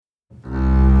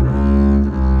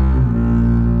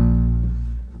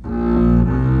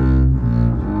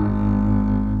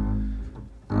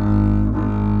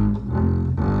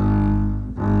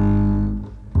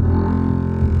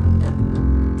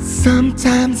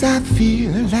Sometimes I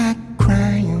feel like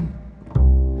crying.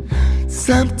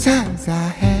 Sometimes I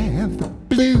have the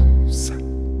blues.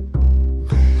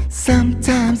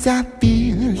 Sometimes I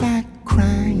feel like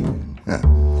crying.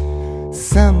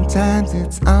 Sometimes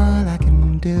it's all I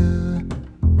can do.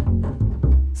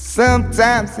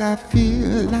 Sometimes I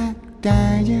feel like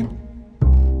dying.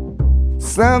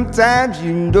 Sometimes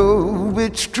you know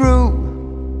it's true.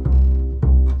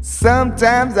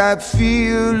 Sometimes I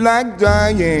feel like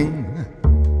dying.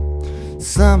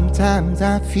 Sometimes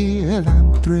I feel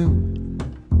I'm through.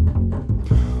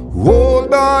 Oh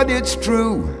Lord, it's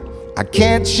true, I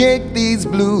can't shake these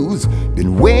blues.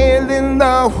 Been wailing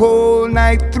the whole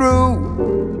night through.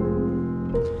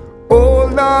 Oh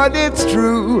Lord, it's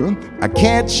true, I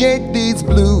can't shake these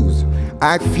blues.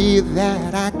 I feel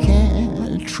that I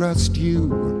can't trust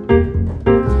you.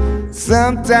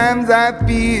 Sometimes I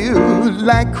feel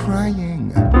like crying.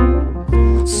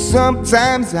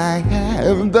 Sometimes I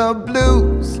have the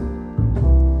blues.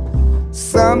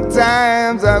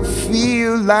 Sometimes I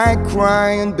feel like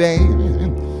crying,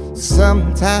 baby.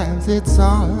 Sometimes it's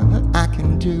all I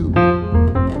can do.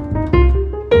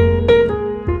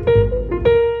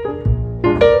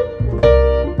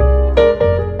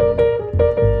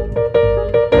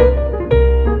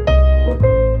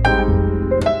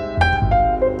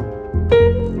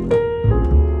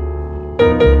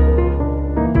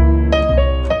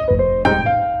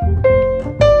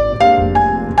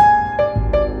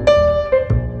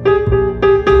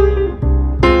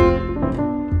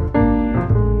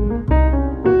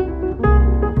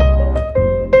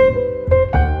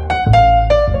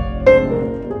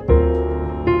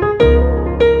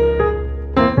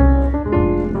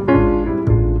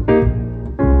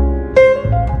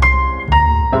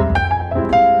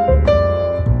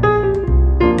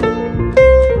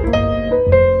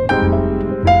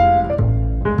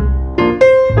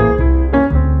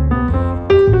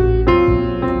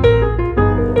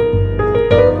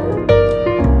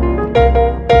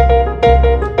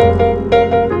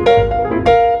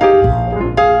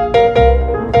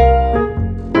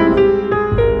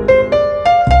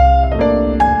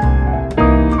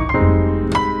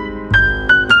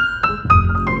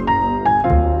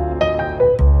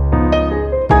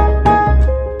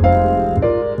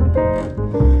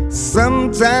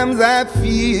 Sometimes I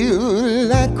feel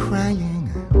like crying.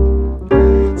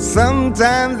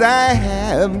 Sometimes I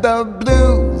have the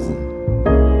blues.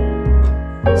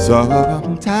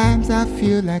 Sometimes I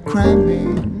feel like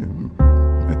crying.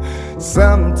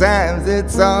 Sometimes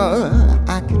it's all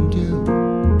I can do.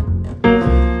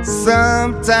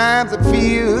 Sometimes I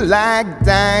feel like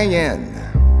dying.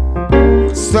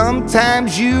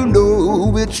 Sometimes you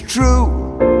know it's true.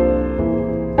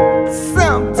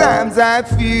 Sometimes I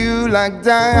feel like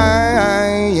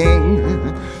dying.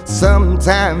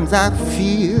 Sometimes I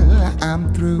feel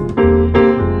I'm through.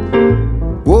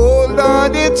 Oh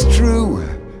Lord, it's true,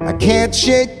 I can't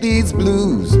shake these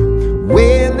blues.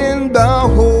 Wailing the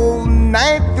whole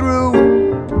night through.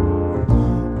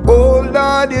 Oh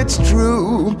Lord, it's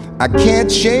true, I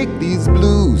can't shake these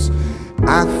blues.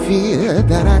 I fear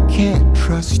that I can't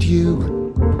trust you.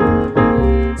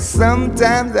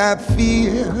 Sometimes I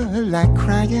feel like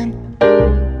crying.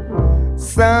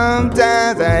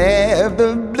 Sometimes I have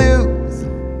the blues.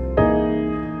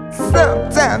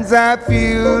 Sometimes I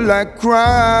feel like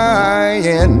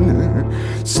crying.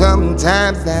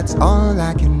 Sometimes that's all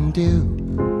I can do.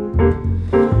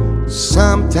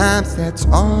 Sometimes that's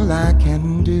all I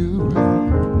can do.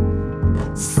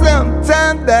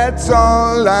 Sometimes that's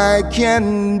all I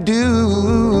can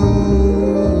do.